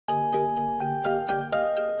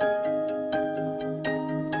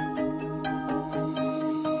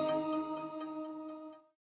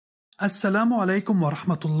Assalamu alaikum wa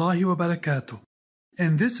rahmatullahi wa barakatuh.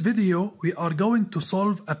 In this video, we are going to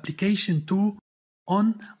solve application 2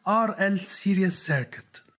 on RL series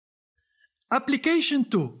circuit. Application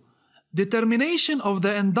 2. Determination of the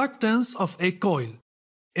inductance of a coil.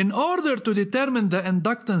 In order to determine the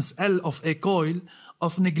inductance L of a coil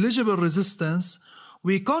of negligible resistance,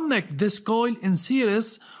 we connect this coil in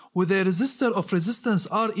series with a resistor of resistance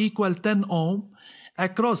R equal 10 ohm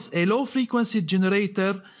across a low frequency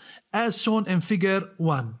generator as shown in figure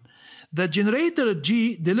 1. The generator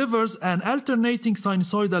G delivers an alternating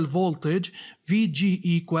sinusoidal voltage Vg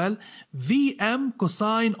equal Vm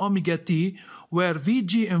cosine omega t, where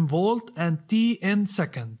Vg in volt and t in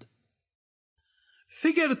second.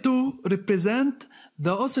 Figure 2 represents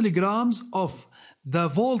the oscillograms of the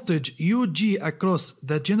voltage Ug across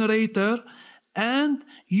the generator and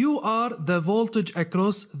UR the voltage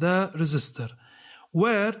across the resistor,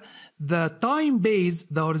 where the time base,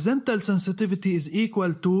 the horizontal sensitivity is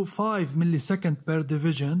equal to 5 millisecond per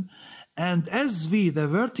division, and SV, the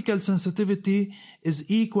vertical sensitivity, is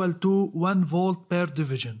equal to 1 volt per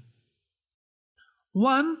division.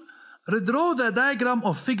 1. Redraw the diagram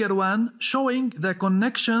of figure 1 showing the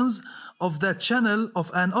connections of the channel of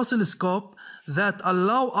an oscilloscope that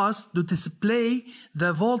allow us to display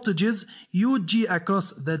the voltages Ug across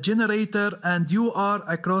the generator and UR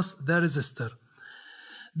across the resistor.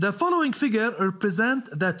 The following figure represents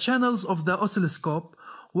the channels of the oscilloscope,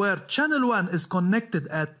 where channel 1 is connected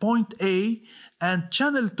at point A and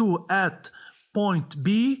channel 2 at point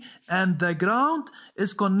B, and the ground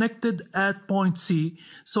is connected at point C.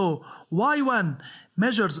 So Y1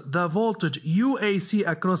 measures the voltage UAC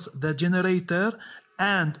across the generator,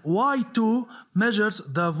 and Y2 measures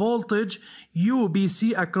the voltage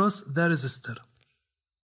UBC across the resistor.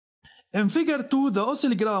 In figure 2, the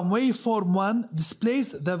oscillogram waveform 1 displays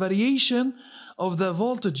the variation of the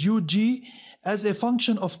voltage Ug as a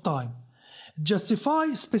function of time.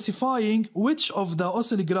 Justify specifying which of the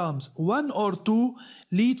oscillograms, 1 or 2,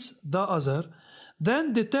 leads the other.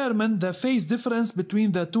 Then determine the phase difference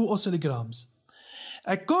between the two oscillograms.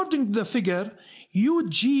 According to the figure,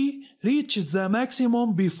 Ug reaches the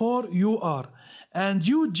maximum before UR, and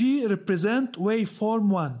Ug represents waveform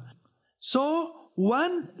 1. So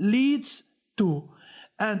 1 leads 2,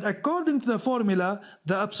 and according to the formula,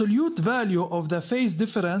 the absolute value of the phase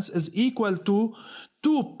difference is equal to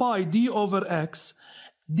 2 pi d over x.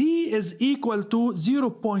 D is equal to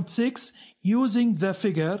 0.6 using the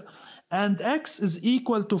figure, and x is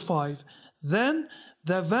equal to 5. Then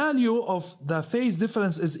the value of the phase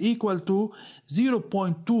difference is equal to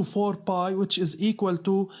 0.24 pi, which is equal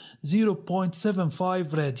to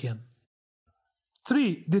 0.75 radian.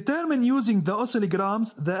 3. Determine using the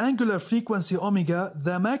oscillograms the angular frequency omega,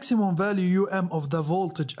 the maximum value Um of the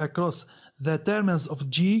voltage across the terminals of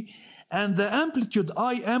G, and the amplitude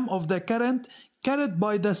Im of the current carried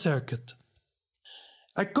by the circuit.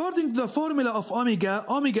 According to the formula of omega,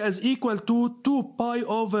 omega is equal to 2 pi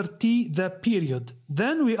over t, the period.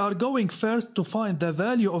 Then we are going first to find the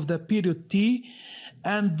value of the period t,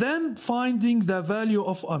 and then finding the value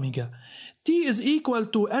of omega. T is equal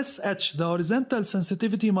to SH, the horizontal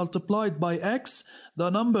sensitivity, multiplied by X, the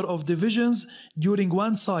number of divisions during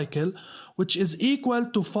one cycle, which is equal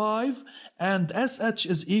to 5, and SH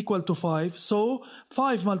is equal to 5. So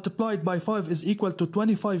 5 multiplied by 5 is equal to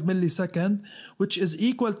 25 millisecond, which is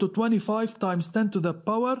equal to 25 times 10 to the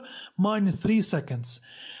power minus 3 seconds.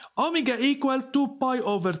 Omega equal 2 pi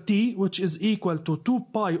over t, which is equal to 2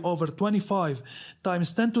 pi over 25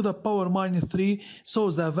 times 10 to the power minus 3.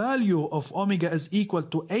 So the value of omega is equal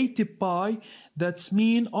to 80 pi. That's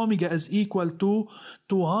mean omega is equal to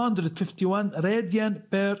 251 radian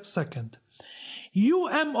per second.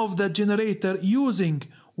 Um of the generator using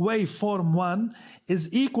waveform 1 is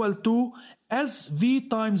equal to SV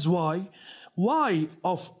times Y. Y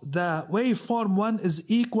of the waveform 1 is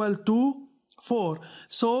equal to 4.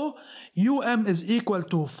 So Um is equal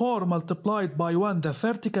to 4 multiplied by 1, the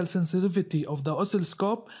vertical sensitivity of the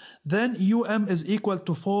oscilloscope. Then Um is equal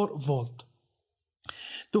to 4 volt.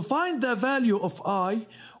 To find the value of I,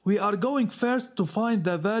 we are going first to find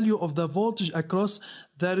the value of the voltage across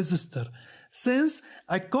the resistor, since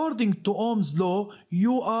according to Ohm's law,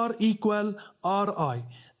 UR equal RI.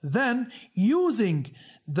 Then, using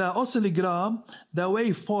the oscillogram, the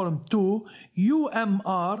waveform 2,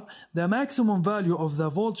 UMR, the maximum value of the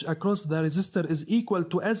voltage across the resistor, is equal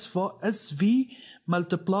to SV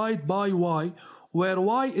multiplied by Y, where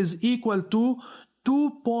Y is equal to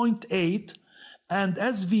 2.8 and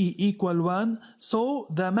SV equal 1. So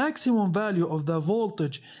the maximum value of the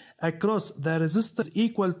voltage across the resistor is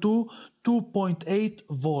equal to 2.8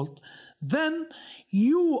 volt. Then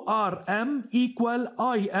URM equal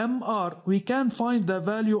IMR. We can find the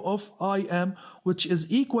value of IM, which is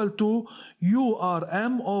equal to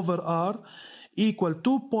URM over R, equal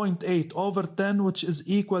 2.8 over 10, which is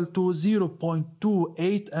equal to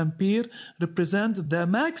 0.28 ampere, represent the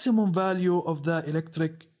maximum value of the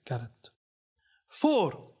electric current.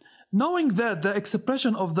 4. Knowing that the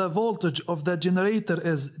expression of the voltage of the generator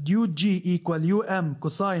is UG equal UM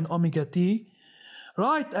cosine omega t,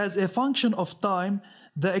 write as a function of time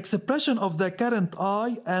the expression of the current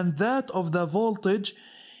I and that of the voltage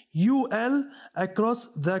UL across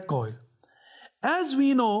the coil. As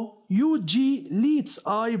we know, UG leads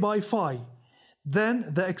I by phi.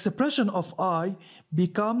 Then the expression of I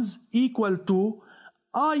becomes equal to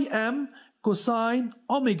Im cosine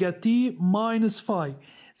omega t minus phi.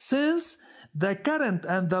 Since the current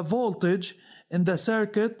and the voltage in the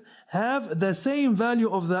circuit have the same value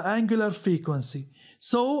of the angular frequency.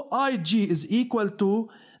 So Ig is equal to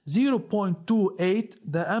 0.28,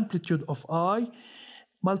 the amplitude of I,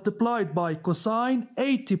 multiplied by cosine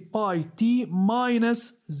 80 pi t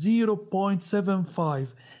minus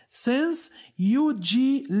 0.75. Since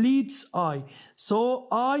UG leads I, so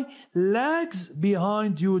I lags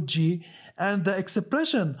behind UG, and the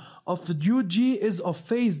expression of UG is of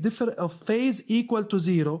phase equal to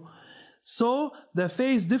 0. So the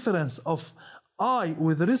phase difference of I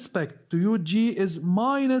with respect to UG is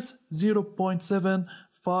minus 0.75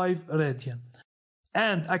 radian.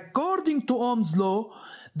 And according to Ohm's law,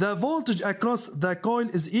 the voltage across the coil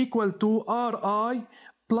is equal to Ri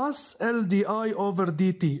plus LdI over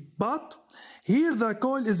dt. But here the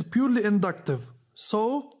coil is purely inductive.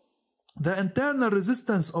 So the internal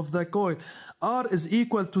resistance of the coil R is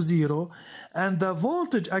equal to 0, and the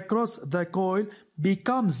voltage across the coil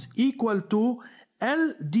becomes equal to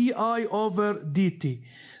LdI over dt.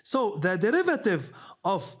 So the derivative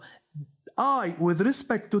of I with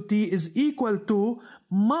respect to t is equal to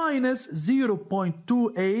minus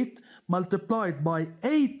 0.28 multiplied by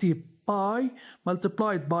 80 pi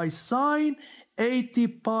multiplied by sine 80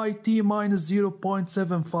 pi t minus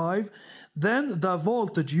 0.75. Then the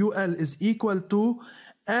voltage UL is equal to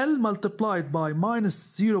L multiplied by minus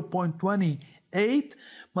 0.28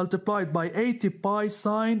 multiplied by 80 pi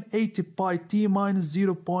sine 80 pi t minus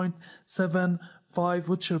 0.75,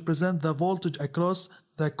 which represent the voltage across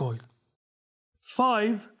the coil.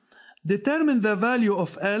 5. Determine the value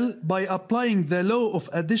of L by applying the law of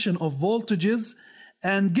addition of voltages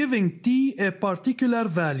and giving T a particular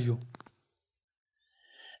value.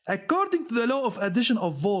 According to the law of addition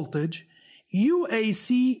of voltage,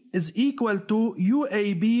 UAC is equal to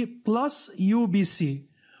UAB plus UBC,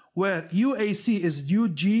 where UAC is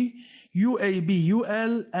UG, UAB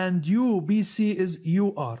UL, and UBC is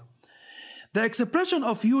UR. The expression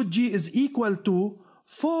of UG is equal to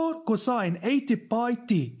 4 cosine 80 pi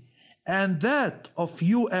t, and that of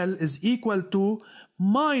UL is equal to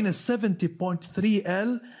minus 70.3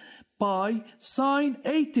 L pi sine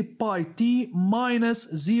 80 pi t minus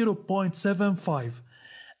 0.75,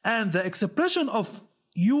 and the expression of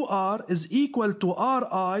UR is equal to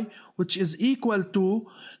RI, which is equal to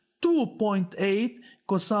 2.8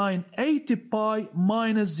 cosine 80 pi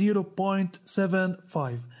minus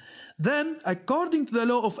 0.75. Then, according to the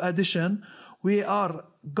law of addition, we are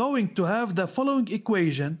going to have the following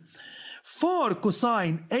equation: 4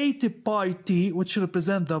 cosine 80 pi t, which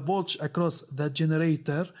represent the voltage across the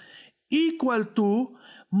generator, equal to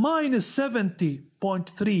minus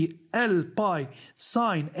 70.3 L pi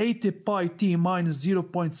sine 80 pi t minus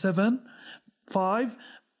 0.75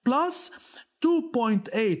 plus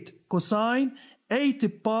 2.8 cosine 80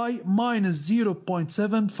 pi minus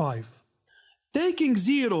 0.75. Taking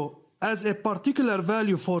 0 as a particular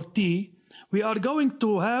value for t, we are going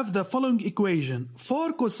to have the following equation: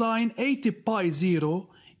 4 cosine 80 pi 0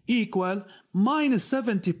 equal minus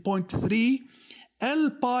 70.3 L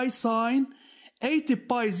pi sine 80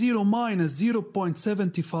 pi 0 minus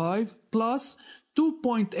 0.75 plus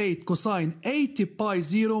 2.8 cosine 80 pi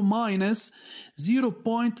 0 minus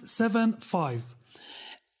 0.75.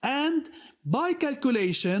 And by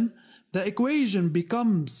calculation, the equation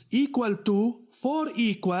becomes equal to 4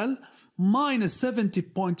 equal minus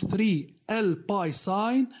 70.3 L pi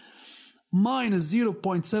sine minus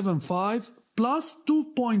 0.75 plus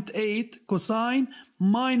 2.8 cosine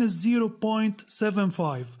minus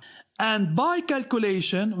 0.75. And by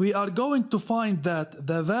calculation, we are going to find that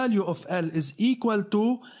the value of L is equal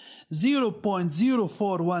to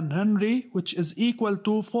 0.041 Henry, which is equal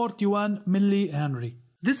to 41 millihenry.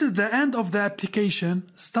 This is the end of the application.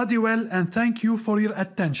 Study well and thank you for your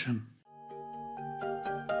attention.